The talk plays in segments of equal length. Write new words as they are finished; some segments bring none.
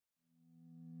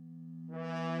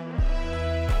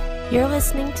You're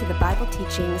listening to the Bible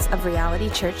teachings of Reality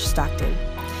Church Stockton.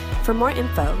 For more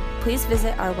info, please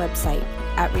visit our website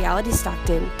at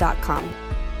realitystockton.com.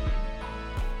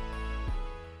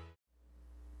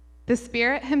 The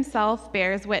Spirit himself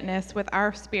bears witness with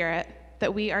our spirit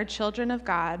that we are children of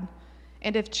God,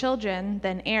 and if children,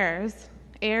 then heirs,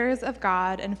 heirs of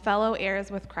God and fellow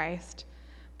heirs with Christ,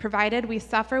 provided we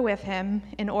suffer with him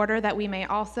in order that we may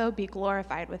also be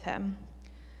glorified with him.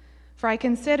 For I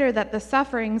consider that the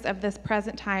sufferings of this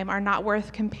present time are not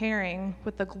worth comparing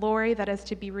with the glory that is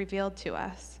to be revealed to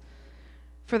us.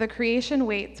 For the creation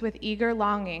waits with eager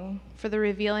longing for the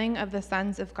revealing of the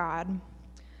sons of God.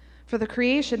 For the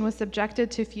creation was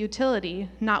subjected to futility,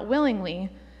 not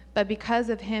willingly, but because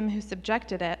of him who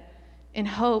subjected it, in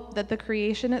hope that the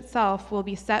creation itself will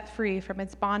be set free from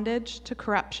its bondage to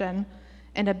corruption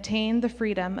and obtain the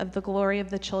freedom of the glory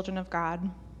of the children of God.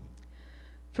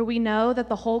 For we know that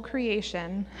the whole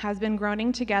creation has been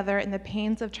groaning together in the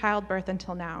pains of childbirth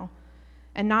until now,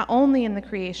 and not only in the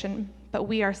creation, but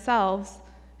we ourselves,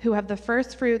 who have the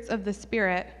first fruits of the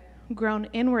Spirit, groan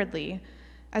inwardly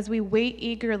as we wait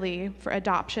eagerly for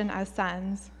adoption as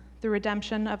sons, the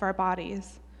redemption of our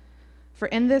bodies. For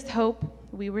in this hope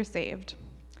we were saved.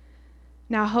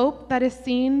 Now hope that is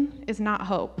seen is not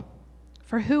hope,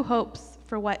 for who hopes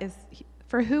for what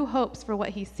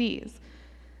he sees?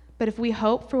 But if we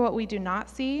hope for what we do not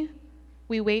see,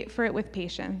 we wait for it with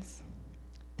patience.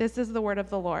 This is the word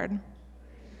of the Lord.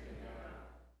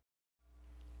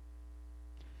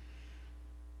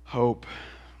 Hope.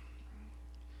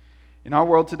 In our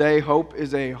world today, hope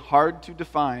is a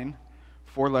hard-to-define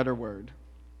four-letter word.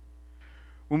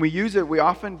 When we use it, we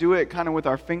often do it kind of with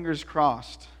our fingers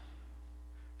crossed.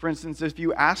 For instance, if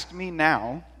you asked me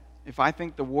now if I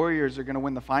think the Warriors are going to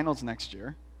win the finals next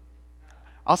year,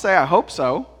 I'll say I hope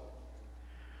so.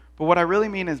 But what I really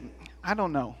mean is, I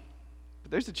don't know, but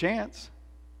there's a chance.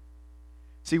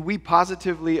 See, we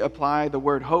positively apply the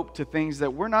word hope to things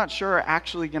that we're not sure are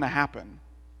actually going to happen.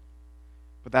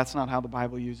 But that's not how the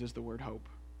Bible uses the word hope.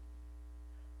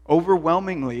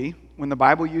 Overwhelmingly, when the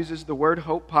Bible uses the word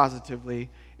hope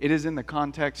positively, it is in the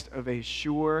context of a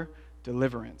sure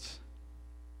deliverance.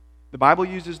 The Bible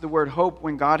uses the word hope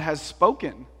when God has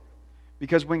spoken,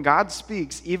 because when God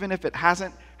speaks, even if it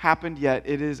hasn't happened yet,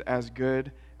 it is as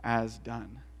good as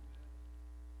done.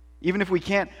 Even if we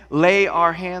can't lay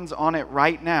our hands on it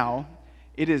right now,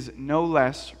 it is no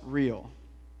less real.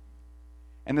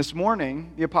 And this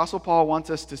morning, the Apostle Paul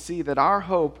wants us to see that our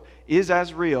hope is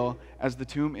as real as the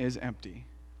tomb is empty.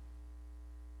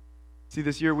 See,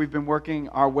 this year we've been working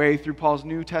our way through Paul's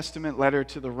New Testament letter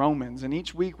to the Romans, and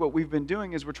each week what we've been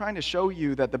doing is we're trying to show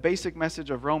you that the basic message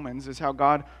of Romans is how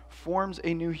God forms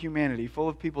a new humanity full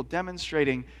of people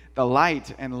demonstrating the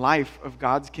light and life of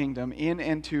God's kingdom in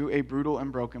and to a brutal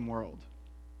and broken world.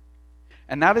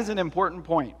 And that is an important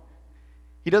point.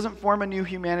 He doesn't form a new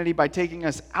humanity by taking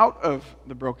us out of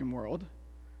the broken world,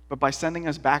 but by sending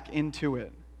us back into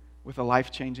it with a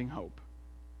life-changing hope.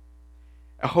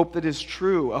 A hope that is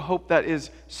true, a hope that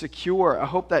is secure, a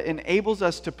hope that enables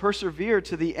us to persevere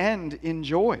to the end in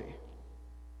joy.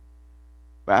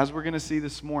 But as we're going to see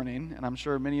this morning, and I'm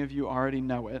sure many of you already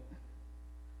know it,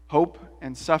 hope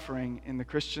and suffering in the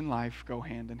Christian life go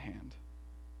hand in hand.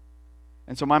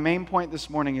 And so my main point this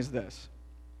morning is this.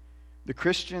 The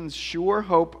Christian's sure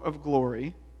hope of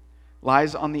glory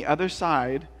lies on the other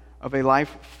side of a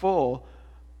life full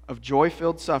of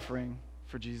joy-filled suffering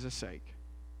for Jesus' sake.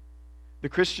 The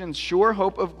Christian's sure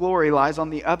hope of glory lies on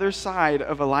the other side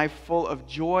of a life full of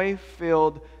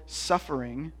joy-filled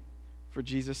suffering for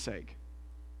Jesus' sake.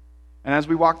 And as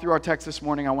we walk through our text this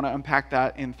morning, I want to unpack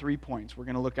that in 3 points. We're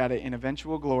going to look at it in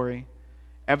eventual glory,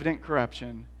 evident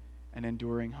corruption, and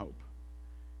enduring hope.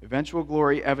 Eventual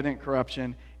glory, evident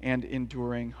corruption, and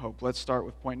enduring hope. Let's start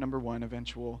with point number 1,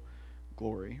 eventual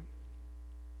glory.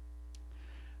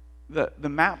 The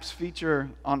maps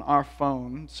feature on our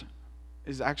phones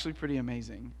is actually pretty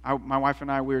amazing. My wife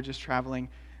and I, we were just traveling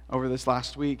over this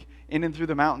last week in and through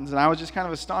the mountains, and I was just kind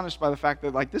of astonished by the fact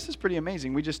that, this is pretty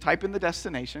amazing. We just type in the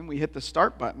destination, we hit the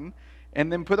start button,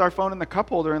 and then put our phone in the cup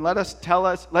holder and let it tell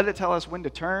us when to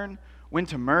turn, when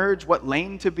to merge, what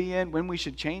lane to be in, when we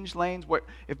should change lanes, what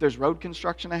if there's road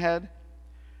construction ahead.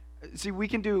 See, we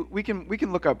can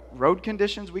look up road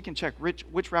conditions, we can check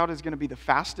which route is going to be the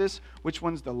fastest, which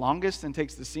one's the longest and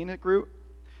takes the scenic route.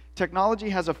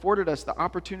 Technology has afforded us the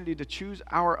opportunity to choose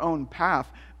our own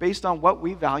path based on what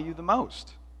we value the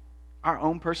most, our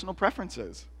own personal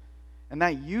preferences. And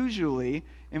that usually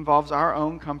involves our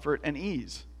own comfort and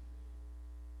ease.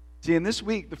 See, in this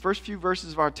week, the first few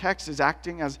verses of our text is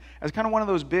acting as kind of one of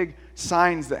those big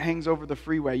signs that hangs over the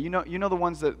freeway. You know the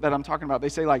ones that I'm talking about. They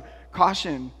say like,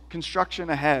 caution,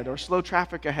 construction ahead, or slow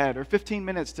traffic ahead, or 15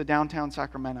 minutes to downtown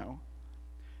Sacramento.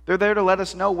 They're there to let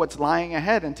us know what's lying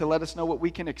ahead and to let us know what we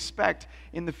can expect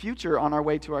in the future on our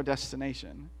way to our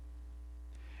destination.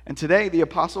 And today, the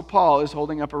Apostle Paul is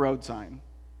holding up a road sign.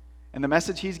 And the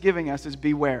message he's giving us is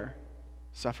beware,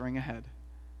 suffering ahead.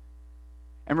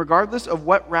 And regardless of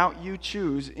what route you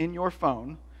choose in your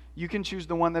phone, you can choose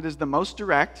the one that is the most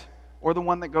direct or the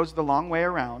one that goes the long way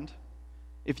around.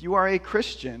 If you are a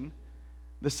Christian,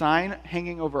 the sign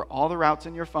hanging over all the routes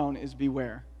in your phone is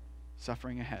beware,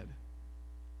 suffering ahead.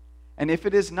 And if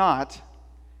it is not,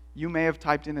 you may have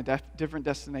typed in a different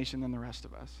destination than the rest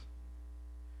of us.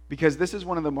 Because this is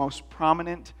one of the most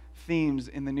prominent themes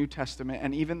in the New Testament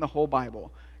and even the whole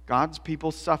Bible. God's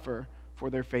people suffer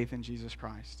for their faith in Jesus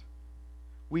Christ.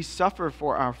 We suffer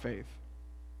for our faith.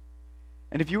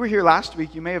 And if you were here last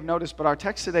week, you may have noticed, but our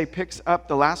text today picks up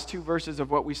the last two verses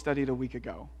of what we studied a week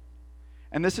ago.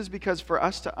 And this is because for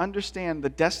us to understand the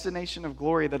destination of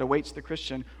glory that awaits the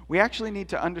Christian, we actually need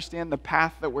to understand the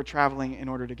path that we're traveling in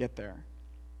order to get there.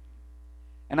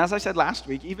 And as I said last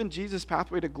week, even Jesus'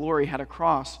 pathway to glory had a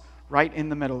cross right in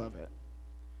the middle of it.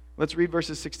 Let's read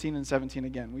verses 16 and 17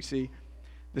 again. We see,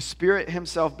 the Spirit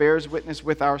himself bears witness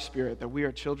with our spirit that we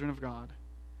are children of God.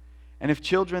 And if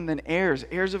children, then heirs,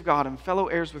 heirs of God and fellow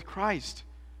heirs with Christ,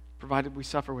 provided we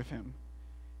suffer with him,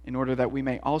 in order that we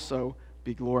may also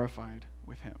be glorified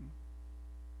with him.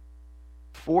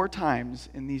 4 times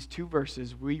in these 2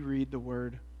 verses, we read the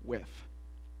word with.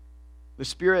 The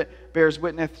Spirit bears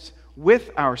witness with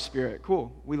our spirit.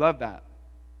 Cool, we love that.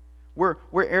 We're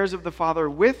heirs of the Father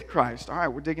with Christ. All right,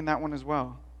 we're digging that one as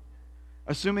well.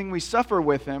 Assuming we suffer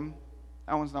with him,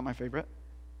 that one's not my favorite,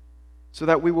 so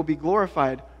that we will be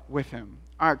glorified with him.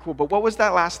 All right, cool. But what was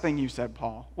that last thing you said,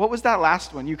 Paul? What was that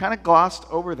last one? You kind of glossed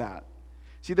over that.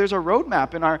 See, there's a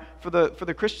roadmap for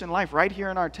the Christian life right here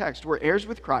in our text. We're heirs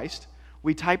with Christ.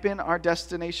 We type in our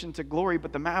destination to glory,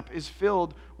 but the map is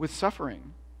filled with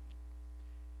suffering.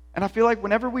 And I feel like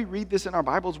whenever we read this in our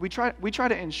Bibles, we try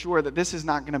to ensure that this is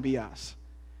not going to be us,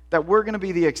 that we're going to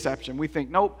be the exception. We think,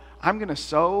 nope, I'm going to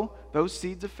sow those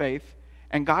seeds of faith,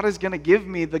 and God is going to give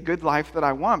me the good life that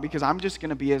I want because I'm just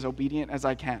going to be as obedient as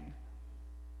I can.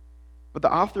 But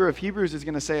the author of Hebrews is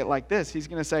going to say it like this. He's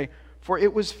going to say, for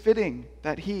it was fitting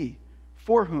that he,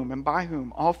 for whom and by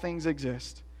whom all things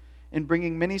exist, in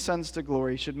bringing many sons to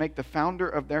glory, should make the founder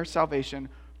of their salvation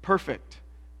perfect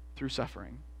through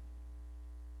suffering.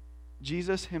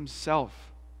 Jesus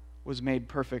himself was made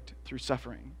perfect through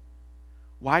suffering.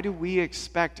 Why do we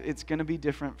expect it's going to be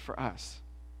different for us?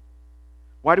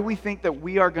 Why do we think that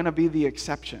we are going to be the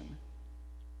exception?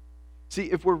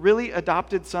 See, if we're really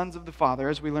adopted sons of the Father,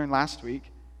 as we learned last week,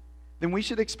 then we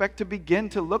should expect to begin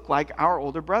to look like our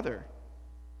older brother.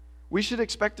 We should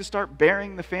expect to start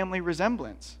bearing the family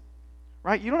resemblance,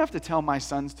 right? You don't have to tell my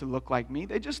sons to look like me.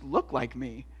 They just look like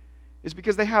me. It's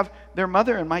because they have their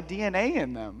mother and my DNA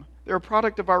in them. They're a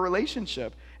product of our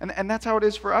relationship. And that's how it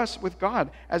is for us with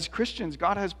God. As Christians,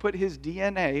 God has put his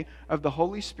DNA of the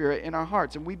Holy Spirit in our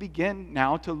hearts, and we begin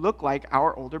now to look like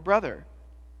our older brother.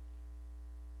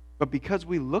 But because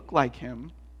we look like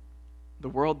him, the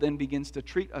world then begins to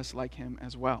treat us like him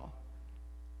as well.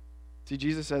 See,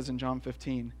 Jesus says in John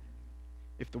 15,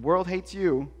 if the world hates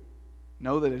you,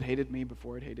 know that it hated me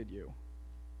before it hated you.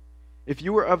 If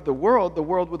you were of the world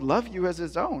would love you as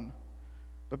its own.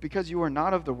 But because you are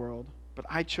not of the world, but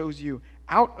I chose you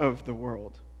out of the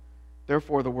world,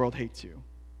 therefore the world hates you.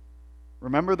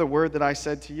 Remember the word that I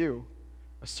said to you,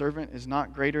 a servant is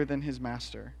not greater than his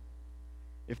master.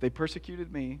 If they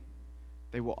persecuted me,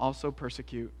 they will also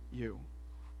persecute you.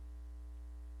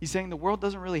 He's saying the world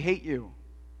doesn't really hate you.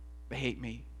 They hate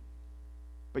me.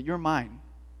 But you're mine,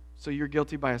 so you're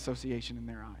guilty by association in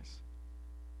their eyes.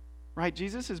 Right?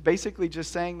 Jesus is basically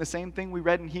just saying the same thing we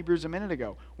read in Hebrews a minute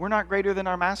ago. We're not greater than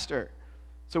our master,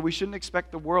 so we shouldn't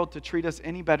expect the world to treat us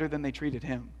any better than they treated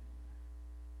him.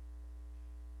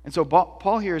 And so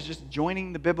Paul here is just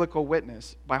joining the biblical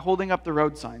witness by holding up the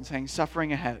road sign saying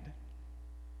suffering ahead.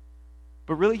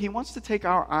 But really, he wants to take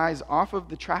our eyes off of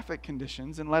the traffic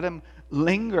conditions and let him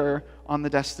linger on the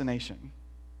destination.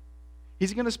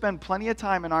 He's going to spend plenty of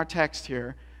time in our text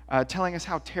here telling us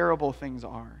how terrible things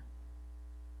are.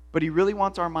 But he really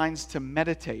wants our minds to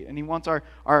meditate, and he wants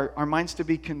our minds to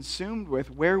be consumed with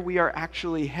where we are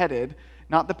actually headed,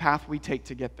 not the path we take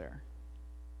to get there.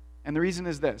 And the reason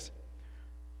is this.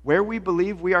 Where we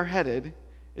believe we are headed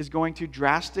is going to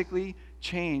drastically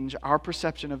change our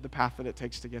perception of the path that it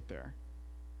takes to get there.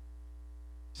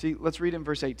 See, let's read in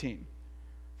verse 18.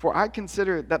 For I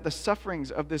consider that the sufferings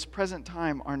of this present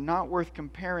time are not worth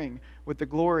comparing with the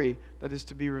glory that is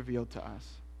to be revealed to us.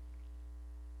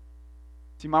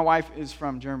 See, my wife is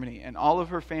from Germany, and all of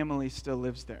her family still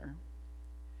lives there.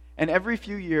 And every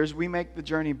few years, we make the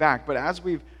journey back. But as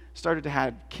we've started to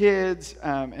have kids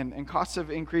and costs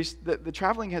have increased, the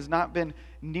traveling has not been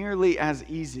nearly as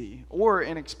easy or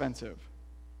inexpensive.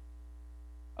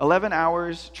 11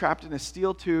 hours trapped in a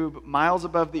steel tube miles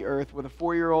above the earth with a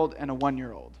 4-year-old and a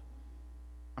 1-year-old.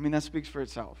 I mean, that speaks for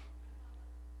itself.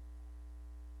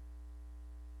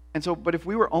 And so, but if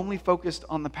we were only focused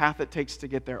on the path it takes to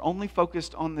get there, only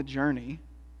focused on the journey,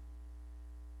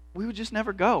 we would just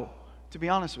never go, to be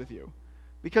honest with you,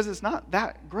 because it's not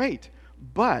that great.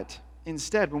 But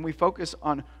instead, when we focus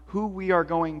on who we are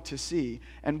going to see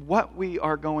and what we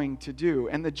are going to do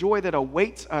and the joy that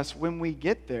awaits us when we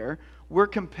get there, we're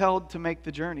compelled to make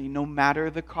the journey no matter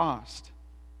the cost.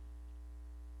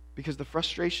 Because the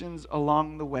frustrations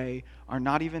along the way are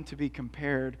not even to be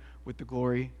compared with the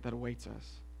glory that awaits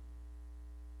us.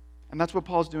 And that's what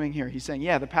Paul's doing here. He's saying,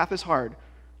 yeah, the path is hard,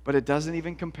 but it doesn't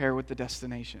even compare with the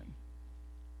destination.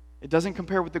 It doesn't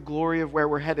compare with the glory of where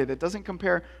we're headed. It doesn't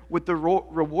compare with the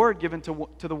reward given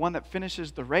to the one that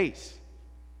finishes the race.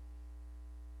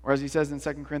 Or as he says in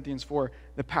 2 Corinthians 4,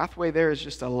 the pathway there is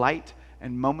just a light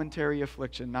and momentary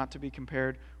affliction, not to be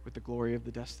compared with the glory of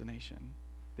the destination.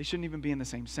 They shouldn't even be in the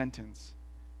same sentence.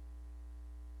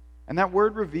 And that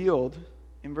word revealed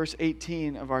in verse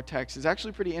 18 of our text is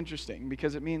actually pretty interesting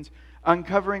because it means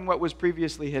uncovering what was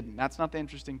previously hidden. That's not the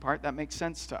interesting part. That makes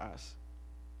sense to us.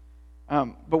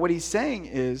 But what he's saying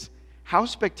is how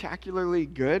spectacularly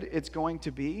good it's going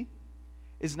to be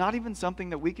is not even something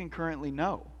that we can currently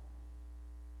know.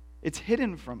 It's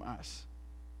hidden from us.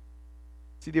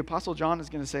 See, the Apostle John is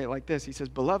going to say it like this. He says,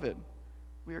 "Beloved,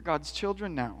 we are God's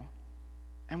children now,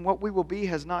 and what we will be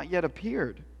has not yet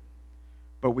appeared.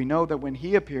 But we know that when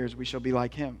he appears, we shall be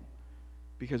like him,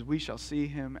 because we shall see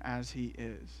him as he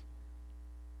is."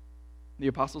 The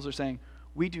apostles are saying,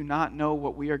 we do not know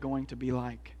what we are going to be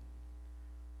like,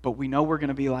 but we know we're going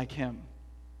to be like him.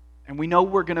 And we know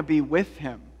we're going to be with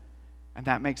him. And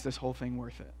that makes this whole thing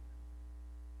worth it.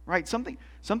 Right?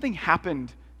 Something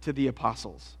happened to the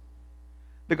apostles.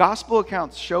 The gospel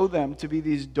accounts show them to be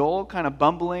these dull, kind of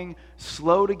bumbling,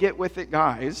 slow to get with it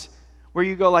guys, where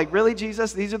you go like, really,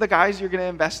 Jesus? These are the guys you're going to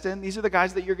invest in? These are the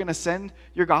guys that you're going to send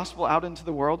your gospel out into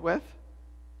the world with?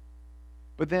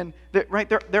 But then,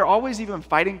 they're always even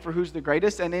fighting for who's the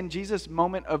greatest, and in Jesus'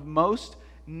 moment of most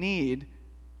need,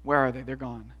 where are they? They're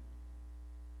gone.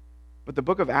 But the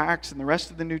book of Acts and the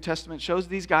rest of the New Testament shows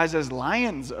these guys as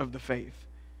lions of the faith,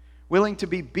 willing to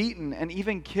be beaten and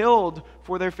even killed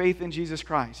for their faith in Jesus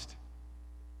Christ.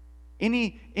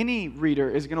 Any reader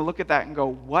is going to look at that and go,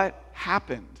 what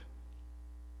happened?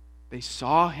 They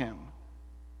saw him.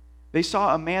 They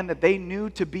saw a man that they knew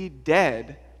to be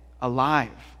dead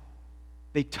alive.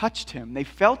 They touched him. They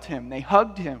felt him. They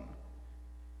hugged him.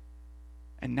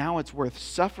 And now it's worth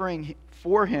suffering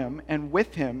for him and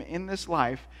with him in this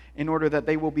life in order that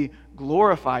they will be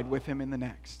glorified with him in the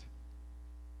next.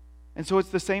 And so it's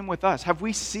the same with us. Have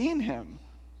we seen him?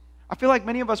 I feel like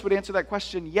many of us would answer that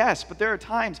question, yes, but there are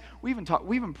times, we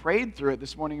even prayed through it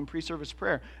this morning in pre-service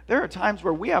prayer. There are times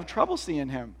where we have trouble seeing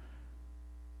him,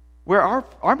 where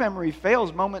our memory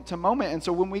fails moment to moment. And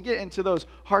so when we get into those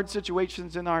hard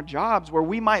situations in our jobs where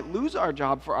we might lose our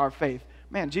job for our faith,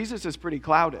 man, Jesus is pretty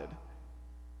clouded.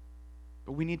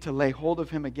 But we need to lay hold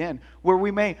of him again. Where we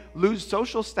may lose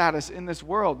social status in this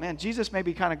world, man, Jesus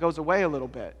maybe kind of goes away a little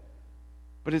bit.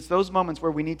 But it's those moments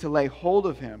where we need to lay hold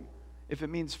of him if it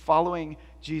means following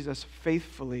Jesus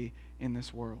faithfully in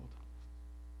this world.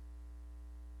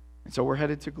 And so we're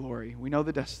headed to glory. We know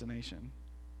the destination,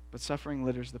 but suffering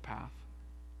litters the path.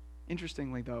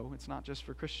 Interestingly, though, it's not just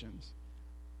for Christians.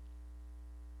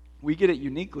 We get it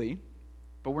uniquely,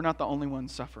 but we're not the only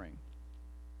ones suffering.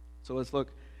 So let's look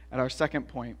at our second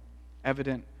point,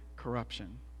 evident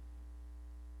corruption.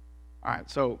 All right,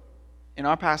 so in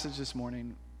our passage this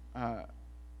morning,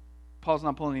 Paul's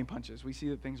not pulling any punches. We see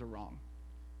that things are wrong.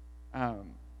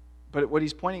 But what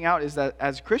he's pointing out is that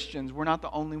as Christians, we're not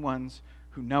the only ones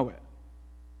who know it.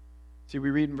 See, we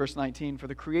read in verse 19, "For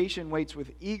the creation waits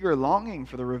with eager longing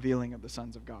for the revealing of the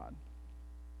sons of God."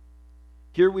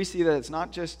 Here we see that it's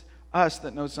not just us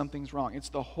that knows something's wrong. It's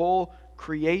the whole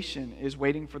creation is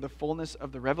waiting for the fullness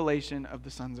of the revelation of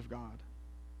the sons of God.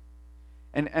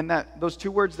 And that those two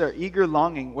words there, eager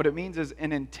longing, what it means is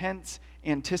an intense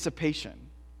anticipation.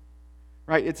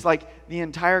 Right? It's like the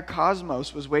entire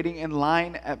cosmos was waiting in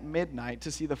line at midnight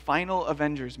to see the final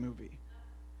Avengers movie.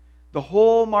 The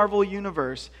whole Marvel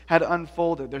universe had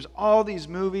unfolded. There's all these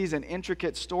movies and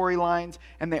intricate storylines,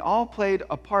 and they all played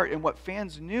a part in what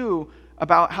fans knew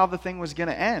about how the thing was going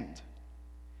to end.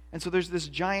 And so there's this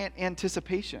giant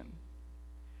anticipation.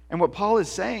 And what Paul is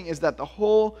saying is that the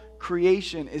whole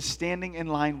creation is standing in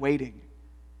line waiting.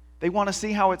 They want to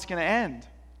see how it's going to end.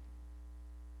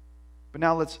 But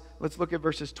now let's look at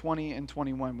verses 20 and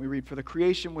 21. We read, "For the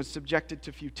creation was subjected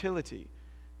to futility,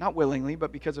 not willingly,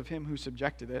 but because of him who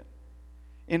subjected it,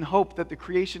 in hope that the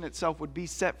creation itself would be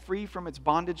set free from its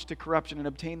bondage to corruption and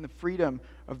obtain the freedom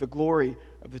of the glory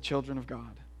of the children of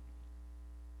God."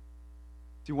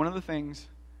 See, one of the things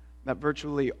that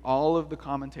virtually all of the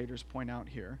commentators point out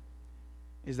here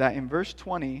is that in verse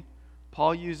 20,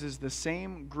 Paul uses the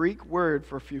same Greek word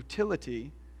for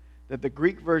futility that the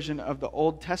Greek version of the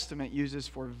Old Testament uses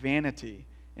for vanity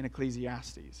in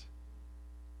Ecclesiastes.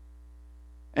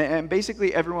 And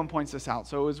basically everyone points this out.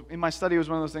 So in my study, it was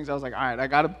one of those things I was like, all right,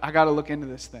 I gotta look into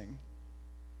this thing.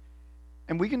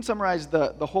 And we can summarize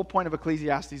the whole point of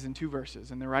Ecclesiastes in 2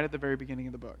 verses, and they're right at the very beginning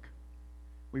of the book.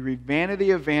 We read,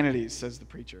 "Vanity of vanities," says the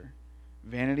preacher.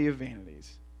 Vanity of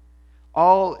vanities.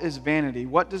 "All is vanity.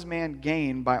 What does man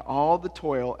gain by all the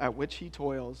toil at which he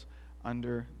toils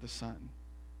under the sun?"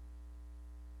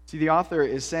 See, the author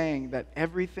is saying that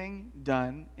everything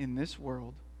done in this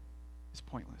world is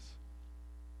pointless.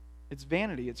 It's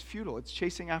vanity, it's futile, it's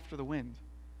chasing after the wind.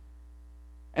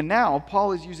 And now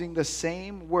Paul is using the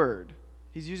same word.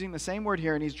 He's using the same word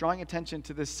here, and he's drawing attention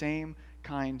to the same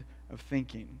kind of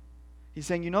thinking. He's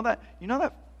saying, you know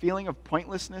that feeling of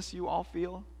pointlessness you all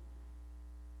feel?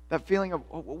 That feeling of,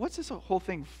 what's this whole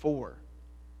thing for?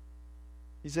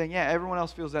 He's saying, yeah, everyone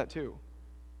else feels that too.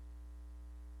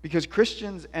 Because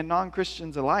Christians and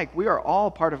non-Christians alike, we are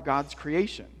all part of God's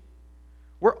creation.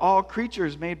 We're all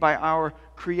creatures made by our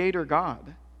Creator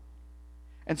God.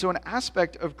 And so an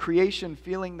aspect of creation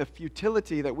feeling the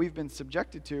futility that we've been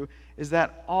subjected to is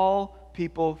that all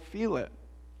people feel it.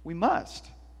 We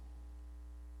must.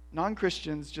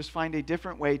 Non-Christians just find a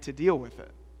different way to deal with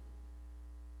it.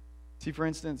 See, for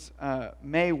instance,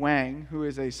 Mei Wang, who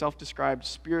is a self-described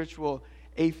spiritual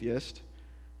atheist,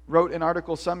 wrote an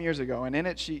article some years ago, and in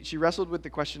it she wrestled with the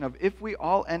question of, if we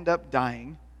all end up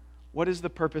dying, what is the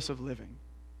purpose of living?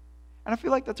 And I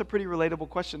feel like that's a pretty relatable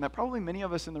question that probably many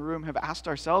of us in the room have asked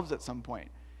ourselves at some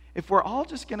point. If we're all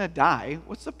just going to die,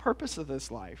 what's the purpose of this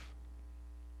life?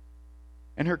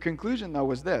 And her conclusion, though,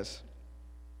 was this: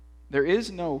 there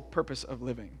is no purpose of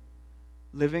living.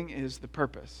 Living is the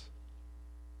purpose.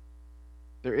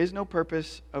 There is no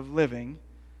purpose of living.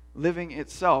 Living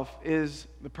itself is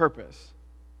the purpose.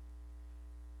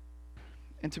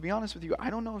 And to be honest with you, I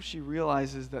don't know if she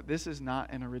realizes that this is not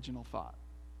an original thought.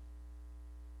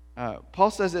 Paul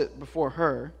says it before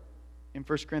her in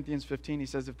 1 Corinthians 15. He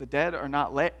says, if the dead are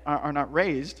not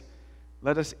raised,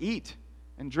 let us eat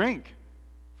and drink,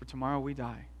 for tomorrow we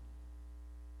die.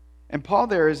 And Paul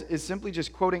there is simply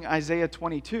just quoting Isaiah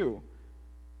 22.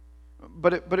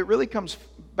 But it really comes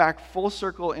back full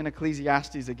circle in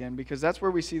Ecclesiastes again, because that's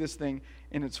where we see this thing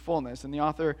in its fullness. And the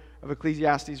author of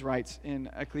Ecclesiastes writes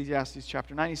in Ecclesiastes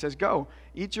chapter 9, he says, "Go,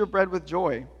 eat your bread with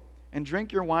joy, and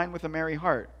drink your wine with a merry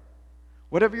heart.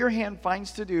 Whatever your hand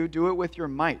finds to do, do it with your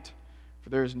might. For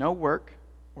there is no work,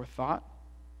 or thought,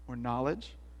 or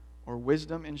knowledge, or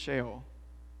wisdom in Sheol,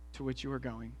 to which you are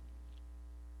going."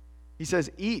 He says,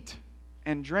 eat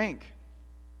and drink,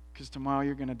 because tomorrow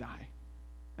you're going to die.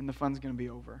 And the fun's going to be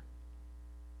over.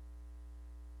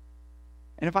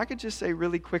 And if I could just say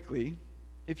really quickly,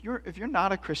 if you're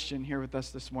not a Christian here with us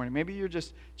this morning, maybe you're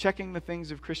just checking the things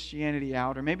of Christianity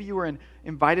out, or maybe you were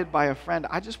invited by a friend,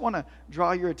 I just want to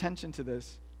draw your attention to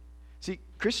this. See,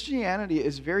 Christianity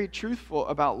is very truthful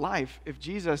about life if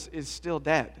Jesus is still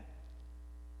dead.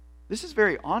 This is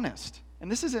very honest,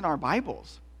 and this is in our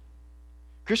Bibles.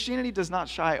 Christianity does not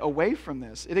shy away from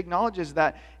this. It acknowledges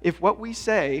that if what we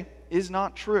say is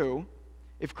not true,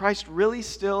 if Christ really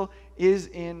still is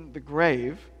in the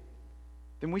grave,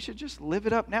 then we should just live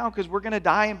it up now, because we're going to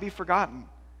die and be forgotten.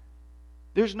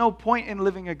 There's no point in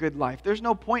living a good life. There's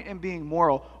no point in being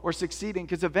moral or succeeding,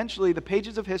 because eventually the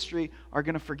pages of history are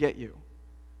going to forget you.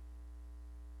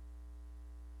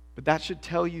 But that should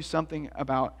tell you something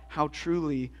about how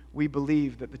truly we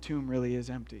believe that the tomb really is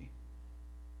empty.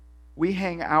 We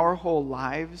hang our whole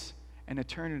lives and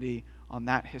eternity on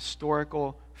that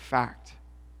historical fact.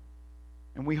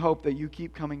 And we hope that you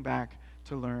keep coming back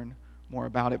to learn more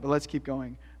about it. But let's keep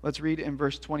going. Let's read in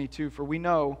verse 22. "For we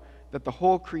know that the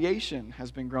whole creation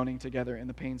has been groaning together in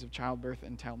the pains of childbirth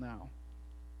until now."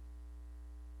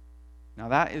 Now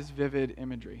that is vivid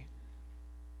imagery.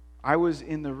 I was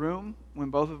in the room when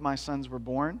both of my sons were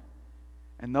born,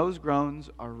 and those groans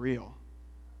are real.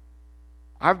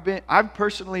 I've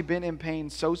personally been in pain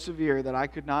so severe that I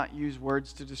could not use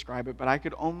words to describe it, but I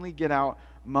could only get out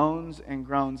moans and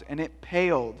groans, and it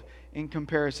paled in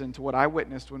comparison to what I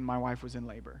witnessed when my wife was in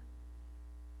labor.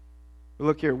 But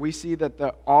look here, we see that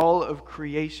all of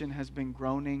creation has been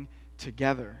groaning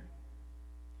together.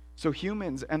 So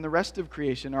humans and the rest of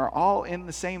creation are all in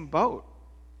the same boat.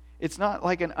 It's not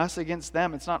like an us against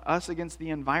them. It's not us against the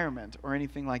environment or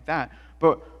anything like that.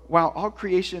 But while all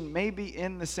creation may be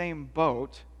in the same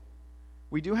boat,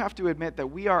 we do have to admit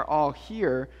that we are all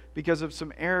here because of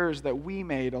some errors that we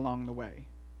made along the way.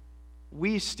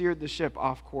 We steered the ship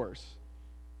off course.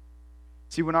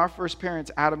 See, when our first parents,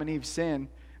 Adam and Eve, sinned,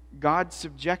 God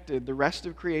subjected the rest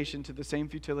of creation to the same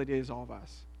futility as all of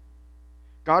us.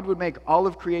 God would make all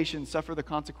of creation suffer the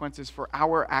consequences for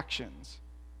our actions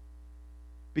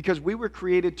because we were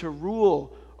created to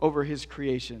rule over his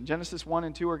creation. Genesis 1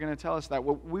 and 2 are going to tell us that.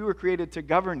 Well, we were created to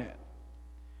govern it.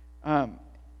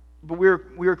 But we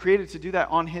were created to do that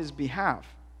on his behalf.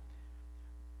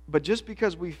 But just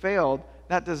because we failed,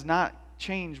 that does not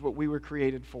change what we were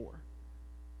created for.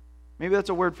 Maybe that's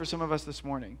a word for some of us this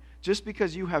morning. Just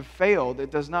because you have failed,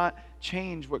 it does not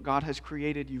change what God has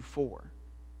created you for.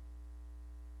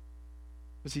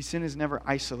 But see, sin is never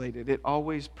isolated. It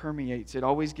always permeates. It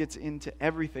always gets into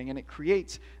everything. And it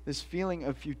creates this feeling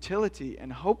of futility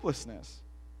and hopelessness.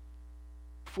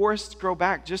 Forests grow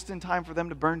back just in time for them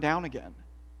to burn down again.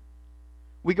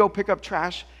 We go pick up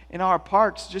trash in our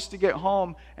parks just to get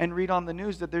home and read on the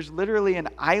news that there's literally an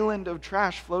island of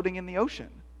trash floating in the ocean.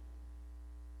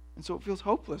 And so it feels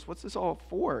hopeless. What's this all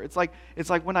for? It's like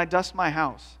when I dust my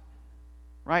house,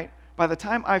 right? By the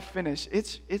time I finish,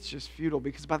 it's just futile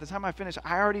because by the time I finish,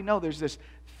 I already know there's this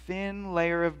thin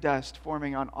layer of dust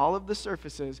forming on all of the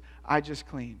surfaces I just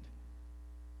cleaned.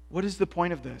 What is the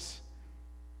point of this?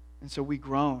 And so we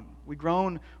groan. We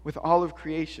groan with all of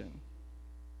creation.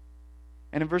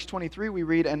 And in verse 23 we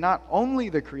read, "And not only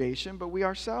the creation, but we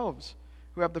ourselves,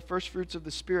 who have the first fruits of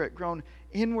the Spirit, groan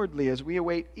inwardly as we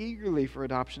await eagerly for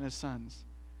adoption as sons,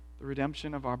 the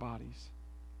redemption of our bodies."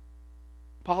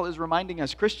 Paul is reminding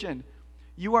us, Christian,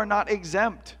 you are not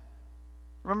exempt.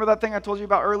 Remember that thing I told you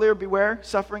about earlier? Beware,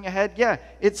 suffering ahead? Yeah,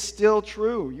 it's still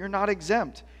true. You're not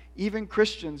exempt. Even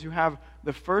Christians who have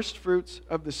the first fruits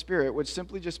of the Spirit, which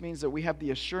simply just means that we have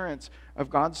the assurance of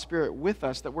God's Spirit with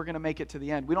us that we're going to make it to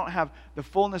the end. We don't have the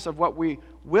fullness of what we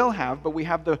will have, but we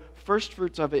have the first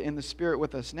fruits of it in the Spirit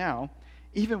with us now.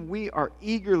 Even we are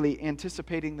eagerly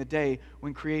anticipating the day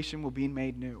when creation will be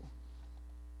made new.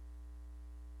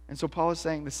 And so Paul is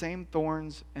saying the same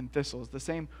thorns and thistles, the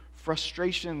same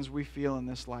frustrations we feel in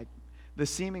this life, the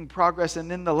seeming progress and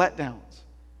then the letdowns.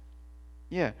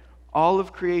 Yeah, all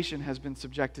of creation has been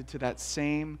subjected to that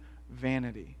same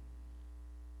vanity.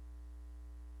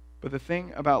 But the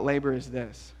thing about labor is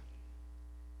this.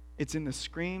 It's in the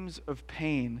screams of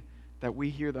pain that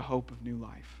we hear the hope of new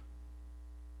life.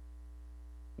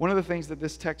 One of the things that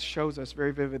this text shows us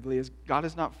very vividly is God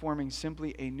is not forming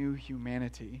simply a new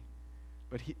humanity,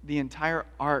 but the entire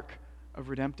arc of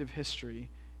redemptive history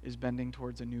is bending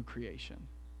towards a new creation.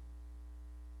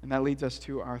 And that leads us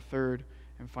to our third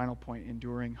and final point,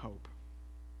 enduring hope.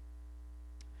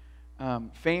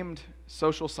 Famed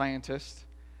social scientist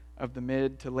of the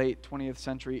mid to late 20th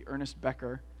century, Ernest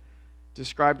Becker,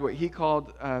 described what he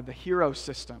called the hero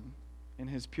system in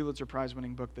his Pulitzer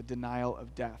Prize-winning book, The Denial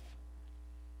of Death.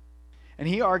 And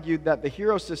he argued that the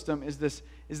hero system is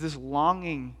this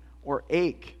longing or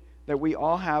ache that we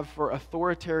all have for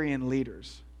authoritarian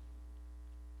leaders.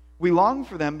 We long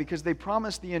for them because they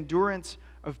promise the endurance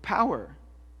of power.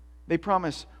 They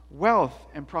promise wealth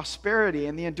and prosperity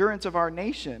and the endurance of our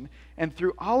nation. And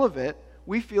through all of it,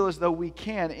 we feel as though we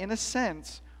can, in a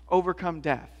sense, overcome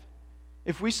death.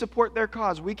 If we support their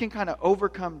cause, we can kind of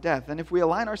overcome death. And if we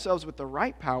align ourselves with the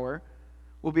right power,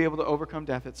 we'll be able to overcome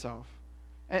death itself.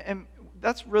 And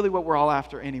that's really what we're all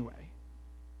after anyway.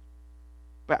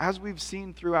 But as we've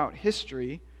seen throughout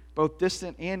history, both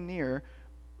distant and near,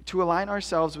 to align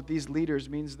ourselves with these leaders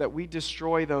means that we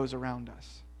destroy those around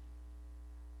us.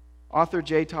 Author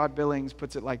J. Todd Billings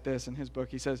puts it like this in his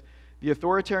book. He says, "The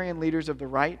authoritarian leaders of the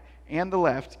right and the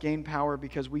left gain power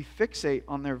because we fixate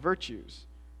on their virtues,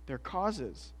 their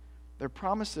causes, their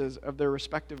promises of their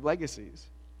respective legacies.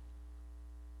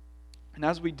 And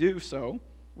as we do so,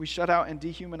 we shut out and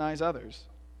dehumanize others.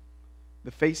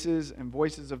 The faces and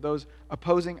voices of those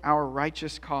opposing our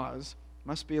righteous cause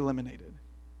must be eliminated.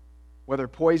 Whether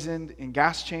poisoned in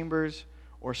gas chambers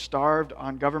or starved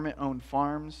on government-owned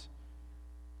farms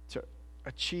to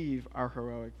achieve our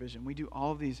heroic vision. We do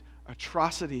all of these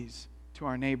atrocities to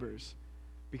our neighbors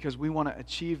because we want to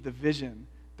achieve the vision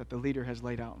that the leader has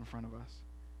laid out in front of us.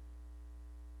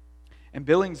 And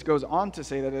Billings goes on to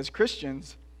say that as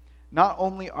Christians, not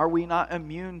only are we not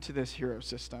immune to this hero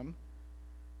system,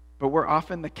 but we're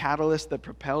often the catalyst that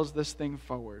propels this thing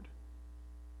forward.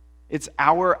 It's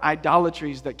our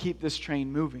idolatries that keep this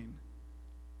train moving.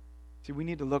 See, we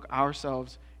need to look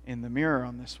ourselves in the mirror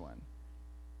on this one.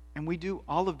 And we do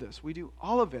all of this. We do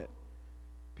all of it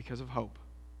because of hope,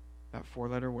 that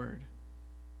four-letter word.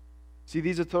 See,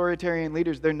 these authoritarian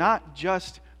leaders, they're not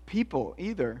just people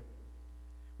either.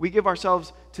 We give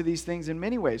ourselves to these things in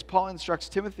many ways. Paul instructs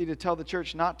Timothy to tell the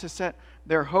church not to set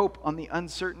their hope on the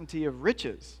uncertainty of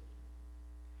riches.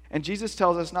 And Jesus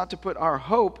tells us not to put our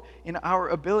hope in our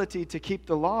ability to keep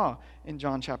the law in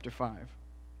John chapter 5.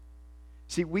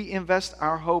 See, we invest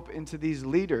our hope into these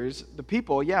leaders, the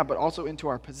people, yeah, but also into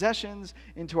our possessions,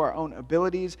 into our own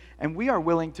abilities, and we are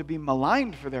willing to be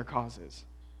maligned for their causes.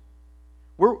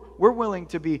 We're willing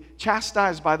to be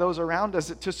chastised by those around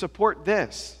us to support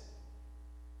this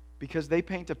because they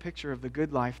paint a picture of the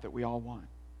good life that we all want.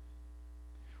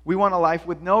 We want a life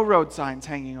with no road signs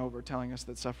hanging over telling us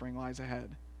that suffering lies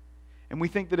ahead. And we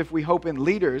think that if we hope in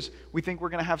leaders, we think we're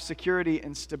going to have security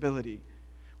and stability.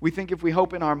 We think if we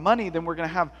hope in our money, then we're going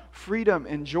to have freedom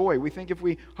and joy. We think if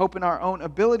we hope in our own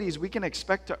abilities, we can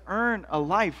expect to earn a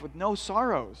life with no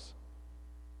sorrows.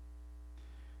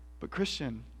 But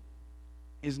Christian,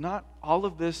 is not all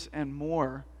of this and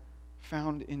more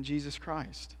found in Jesus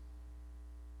Christ?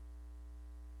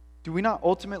 Do we not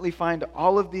ultimately find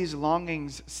all of these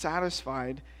longings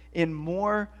satisfied in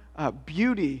more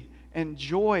beauty and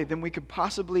joy than we could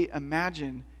possibly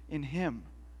imagine in Him?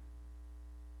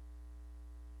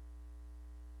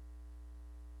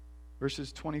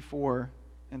 Verses 24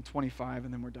 and 25,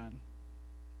 and then we're done.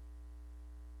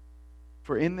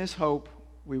 For in this hope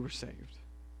we were saved.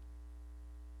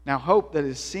 Now hope that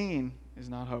is seen is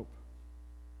not hope.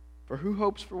 For who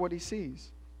hopes for what he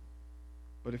sees?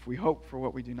 But if we hope for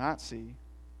what we do not see,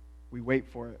 we wait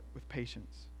for it with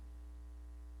patience.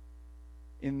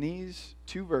 In these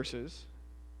two verses,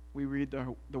 we read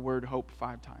the word hope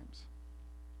 5 times.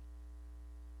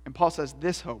 And Paul says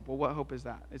this hope. Well, what hope is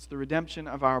that? It's the redemption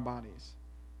of our bodies.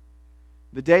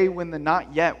 The day when the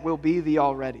not yet will be the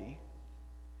already.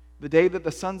 The day that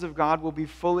the sons of God will be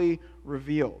fully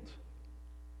revealed.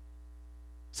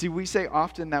 See, we say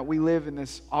often that we live in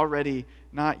this already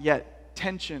not yet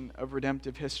tension of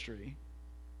redemptive history.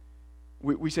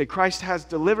 We say Christ has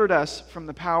delivered us from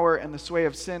the power and the sway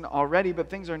of sin already, but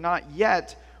things are not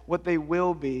yet what they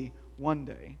will be one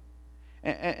day.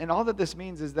 And all that this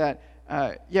means is that,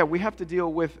 we have to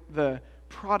deal with the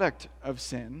product of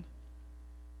sin,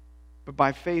 but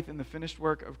by faith in the finished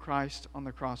work of Christ on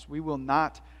the cross, we will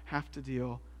not have to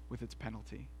deal with its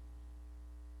penalty.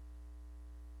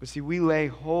 But see, we lay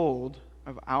hold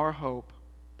of our hope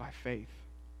by faith.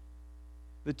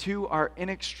 The two are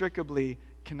inextricably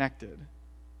connected.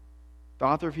 The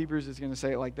author of Hebrews is going to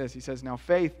say it like this. He says, now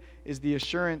faith is the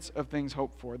assurance of things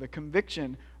hoped for, the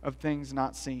conviction of things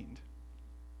not seen.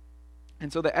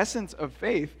 And so the essence of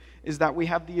faith is that we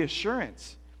have the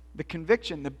assurance, the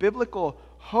conviction, the biblical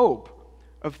hope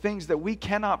of things that we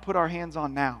cannot put our hands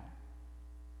on now,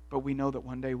 but we know that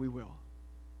one day we will.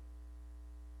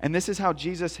 And this is how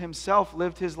Jesus himself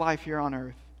lived his life here on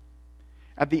earth.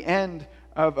 At the end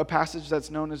of a passage that's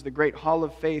known as the Great Hall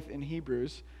of Faith in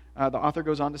Hebrews, the author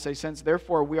goes on to say, since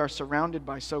therefore we are surrounded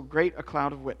by so great a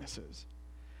cloud of witnesses,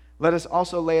 let us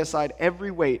also lay aside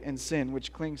every weight and sin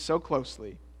which clings so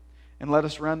closely, and let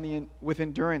us run with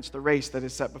endurance the race that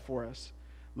is set before us,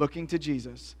 looking to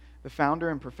Jesus, the founder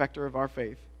and perfecter of our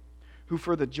faith, who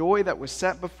for the joy that was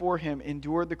set before him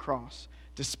endured the cross,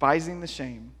 despising the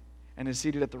shame, and is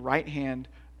seated at the right hand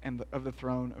of the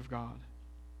throne of God.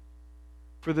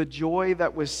 For the joy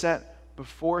that was set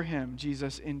before him,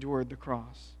 Jesus endured the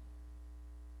cross.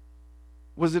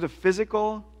 Was it a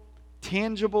physical,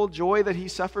 tangible joy that he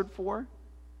suffered for?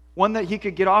 One that he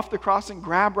could get off the cross and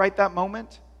grab right that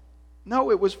moment?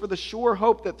 No, it was for the sure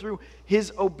hope that through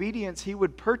his obedience he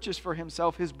would purchase for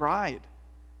himself his bride.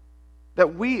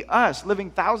 That we, us, living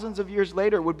thousands of years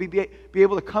later, would be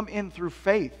able to come in through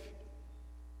faith.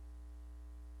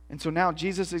 And so now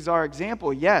Jesus is our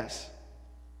example, yes.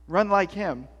 Run like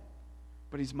him.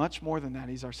 But he's much more than that.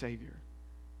 He's our Savior.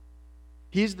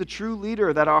 He's the true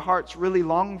leader that our hearts really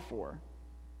long for.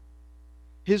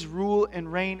 His rule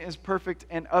and reign is perfect,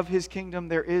 and of his kingdom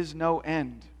there is no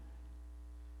end.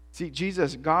 See,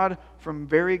 Jesus, God from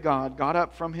very God, got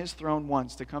up from his throne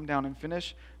once to come down and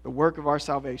finish the work of our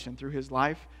salvation through his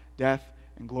life, death,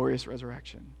 and glorious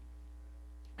resurrection.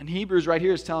 And Hebrews right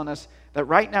here is telling us that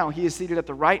right now he is seated at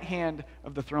the right hand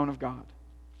of the throne of God.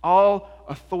 all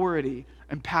authority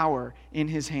and power in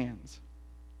his hands.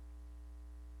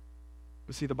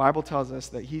 But see, the Bible tells us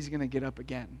that he's going to get up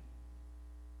again.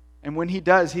 And when he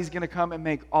does, he's going to come and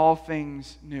make all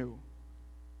things new.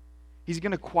 He's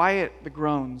going to quiet the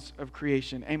groans of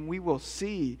creation, and we will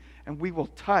see, and we will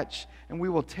touch, and we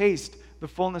will taste the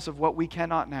fullness of what we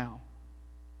cannot now.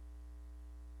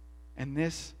 And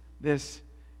this is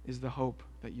the hope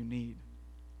that you need.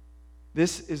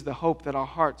 This is the hope that our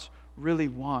hearts really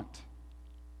want.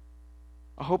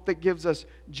 A hope that gives us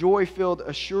joy-filled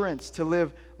assurance to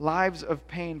live lives of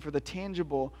pain for the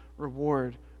tangible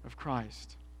reward of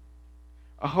Christ.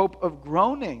 A hope of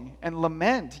groaning and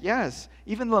lament. Yes,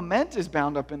 even lament is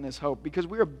bound up in this hope because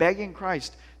we are begging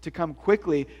Christ to come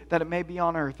quickly that it may be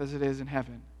on earth as it is in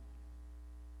heaven.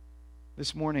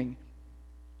 This morning,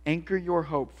 anchor your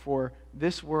hope for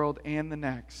this world and the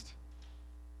next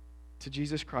to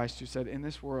Jesus Christ, who said, "In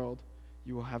this world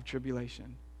you will have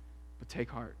tribulation, but take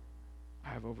heart, I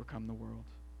have overcome the world."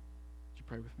 Would you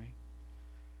pray with me?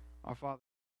 Our Father.